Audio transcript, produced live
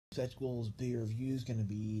Spectacles beer review is going to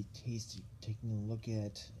be taking a look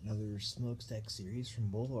at another smokestack series from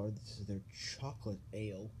Boulevard. This is their chocolate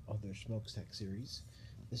ale of their smokestack series.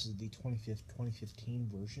 This is the 2015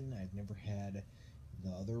 version. I've never had the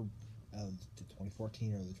other, the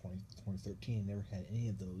 2014 or the 2013. I never had any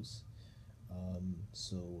of those.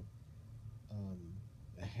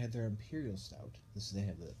 I had their Imperial Stout. They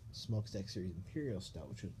have the smokestack series Imperial Stout,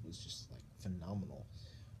 which was just like phenomenal.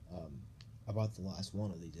 About the last one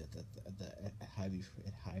of these at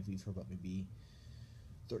Hy-Vee for about maybe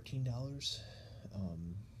 $13.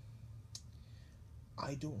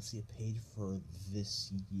 I don't see a page for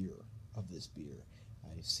this year of this beer.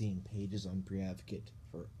 I've seen pages on Beer Advocate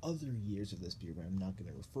for other years of this beer, but I'm not going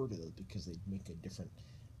to refer to those because they make a different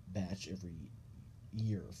batch every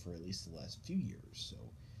year for at least the last few years. So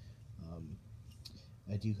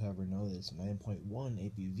I do, however, know that it's 9.1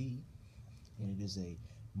 ABV, and it is a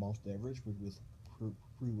malt beverage brewed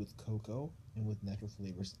with cocoa and with natural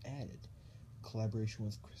flavors added. Collaboration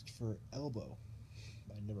with Christopher Elbow.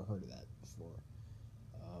 I'd never heard of that before.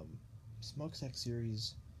 Smokestack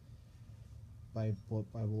series by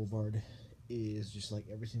Boulevard is just like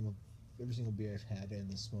every single beer I've had in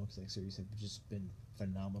the Smokestack series have just been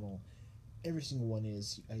phenomenal. Every single one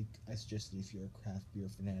is. I suggest that if you're a craft beer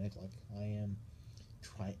fanatic like I am,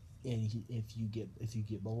 try any. If you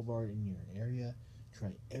get Boulevard in your area,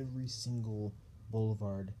 try every single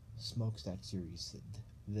Boulevard smokestack series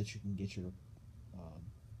that you can get your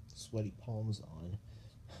sweaty palms on.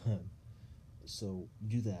 So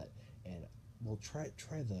do that, and well, try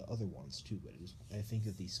the other ones too. But I think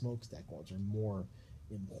that the smokestack ones are more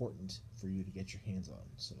important for you to get your hands on.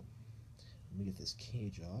 So let me get this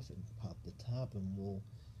cage off and pop the top, and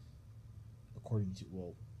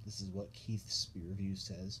this is what Keith's beer review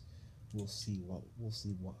says. We'll see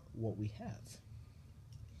what we have.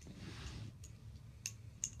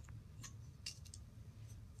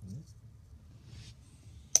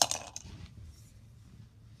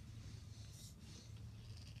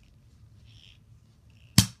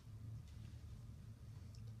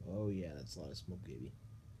 Oh yeah, that's a lot of smoke, baby.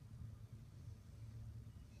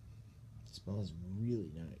 It smells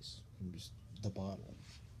really nice from just the bottle.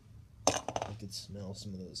 I could smell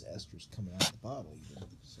some of those esters coming out of the bottle even.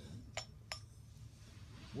 So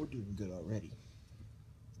we're doing good already.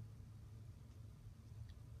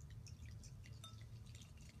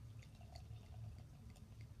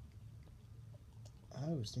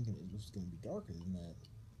 I was thinking it was going to be darker than that.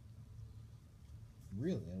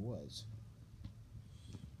 Really, I was.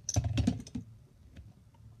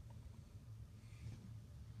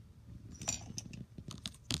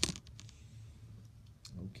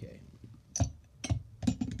 Okay.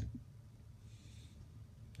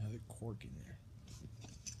 Another cork in there.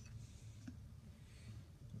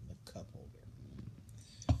 And the cup holder.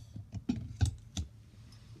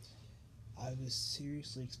 I was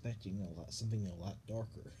seriously expecting something a lot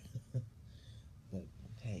darker. But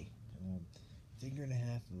hey, finger and a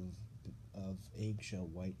half of eggshell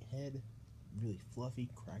white head, really fluffy,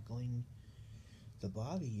 crackling. The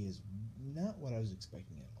body is not what I was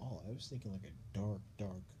expecting at all. I was thinking like a dark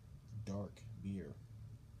beer.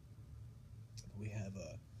 We have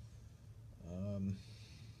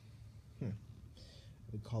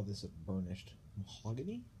we call this a burnished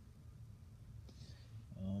mahogany.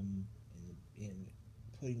 And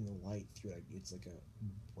putting the light through it, it's like a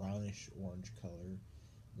brownish orange color.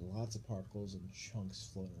 Lots of particles and chunks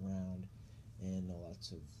floating around, and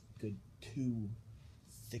lots of good 2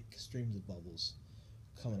 thick streams of bubbles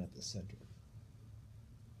coming up the center.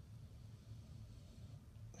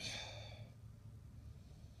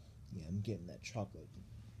 Yeah, I'm getting that chocolate.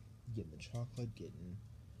 Getting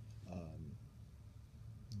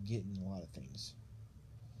a lot of things.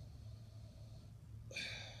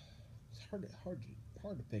 It's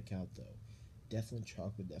hard to pick out though. Definitely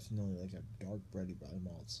chocolate. Definitely like a dark bready brown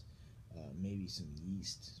malts. Maybe some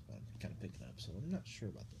yeast. But I'm kind of picking up, so I'm not sure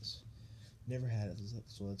about this. Never had it,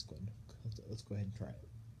 so let's go ahead and try it.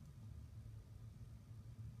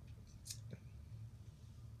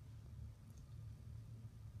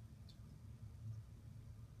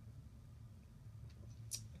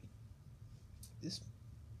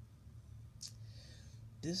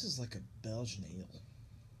 This is like a Belgian ale.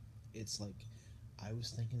 It's like, I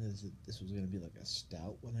was thinking that this was going to be like a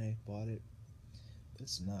stout when I bought it, but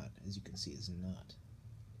it's not. As you can see, it's not.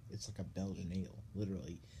 It's like a Belgian ale,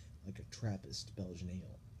 literally like a Trappist Belgian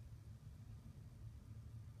ale.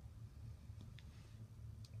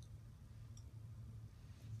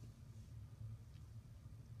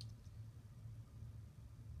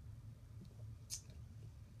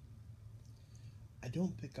 I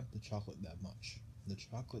don't pick up the chocolate that much. The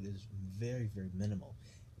chocolate is very, very minimal.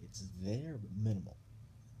 It's there, but minimal.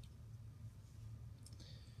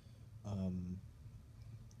 Um,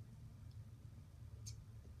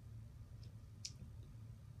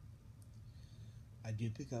 I do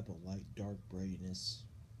pick up a light dark breadiness,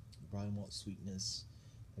 brown malt sweetness.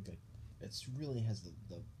 Like it's really has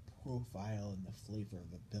the profile and the flavor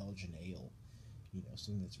of a Belgian ale. You know,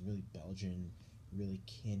 something that's really Belgian, really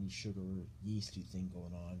candy sugar, yeasty thing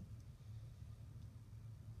going on.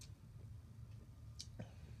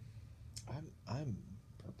 I'm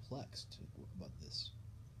perplexed about this.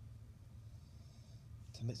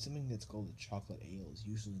 Something that's called a chocolate ale is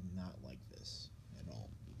usually not like this at all.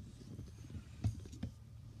 Let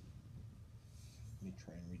me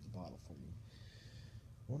try and read the bottle for you.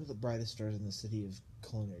 One of the brightest stars in the city of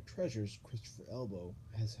culinary treasures, Christopher Elbow,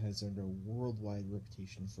 has earned a worldwide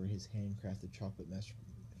reputation for his handcrafted chocolate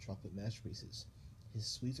masterpieces. His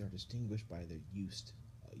sweets are distinguished by their use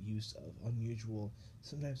of unusual,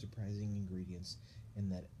 sometimes surprising ingredients, and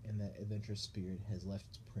that adventurous spirit has left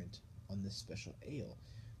its print on this special ale.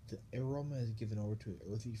 The aroma is given over to an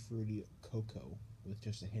earthy, fruity cocoa with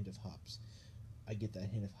just a hint of hops. I get that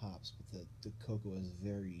hint of hops, but the cocoa is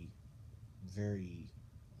very, very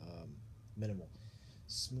minimal.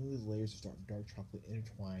 Smooth layers of dark chocolate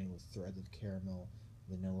intertwine with threads of caramel,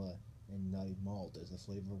 vanilla, and nutty malt as the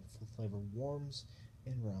flavor warms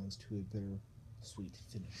and rounds to a bitter, sweet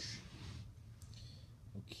finish.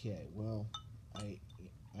 Okay, well,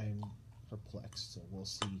 I'm perplexed, so we'll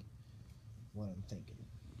see what I'm thinking.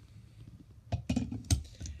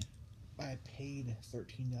 I paid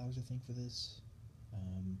 $13, I think, for this.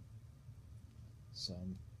 So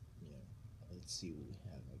I'm, you know, let's see what we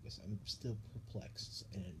have. I guess I'm still perplexed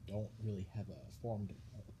and don't really have a formed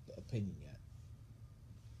opinion yet.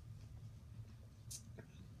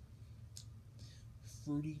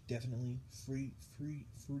 Fruity, definitely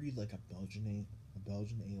fruity like a Belgian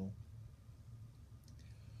ale.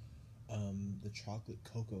 The chocolate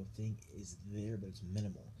cocoa thing is there, but it's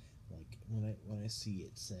minimal. Like when I see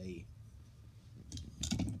it say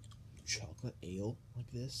chocolate ale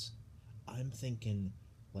like this, I'm thinking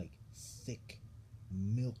like thick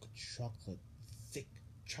milk chocolate, thick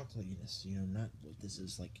chocolatiness. You know, not what this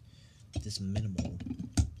is like. This minimal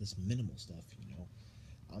stuff. You know,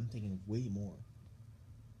 I'm thinking way more.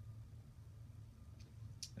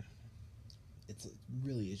 It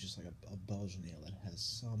really is just like a Belgian ale that has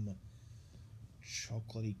some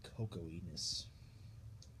chocolatey cocoa-iness.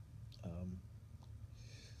 Um,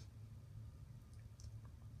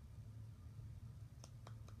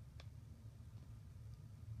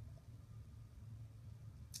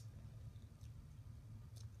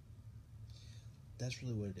 that's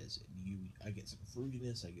really what it is. I get some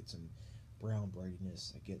fruitiness, I get some brown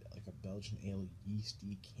breadiness, I get like a Belgian ale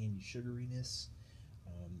yeasty candy sugariness,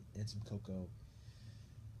 and some cocoa,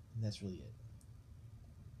 and that's really it.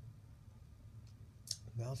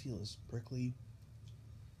 Mouthfeel is prickly,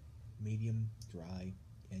 medium, dry,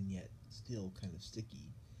 and yet still kind of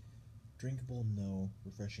sticky. Drinkable, no.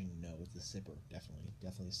 Refreshing, no. It's a sipper, definitely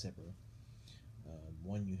a sipper.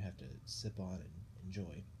 One you have to sip on and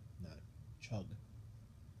enjoy, not chug.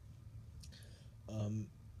 Um,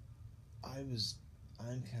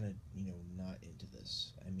 I'm kind of, not into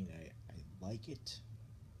this. I mean, I like it,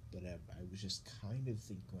 but I was just kind of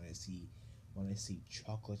thinking when I see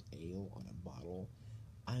chocolate ale on a bottle,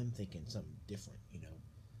 I'm thinking something different.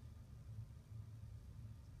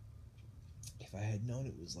 If I had known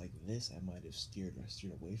it was like this, I might have steered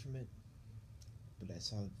away from it. But I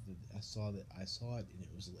saw it, and it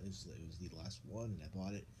was the last one, and I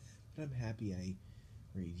bought it. But I'm happy I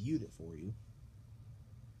reviewed it for you,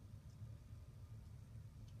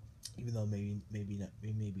 even though not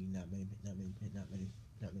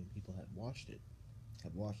many people have watched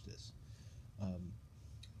this. Um,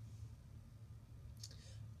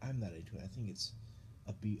 I'm not into it. I think it's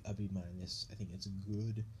a B minus. I think it's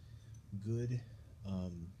good.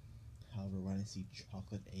 Um, However, when I see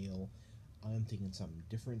chocolate ale, I'm thinking something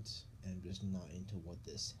different, and I'm just not into what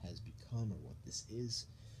this has become or what this is.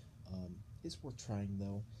 It's worth trying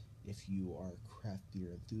though, if you are a craft beer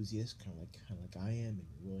enthusiast, kind of like I am, and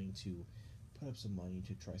you're willing to put up some money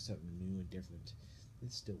to try something new and different.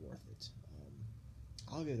 It's still worth it.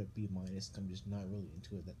 I'll give it a B minus. I'm just not really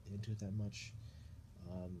into it that much.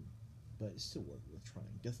 Um, but it's still worth trying.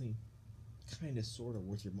 Definitely, kind of, sort of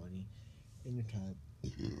worth your money and your time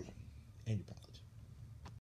and your problems.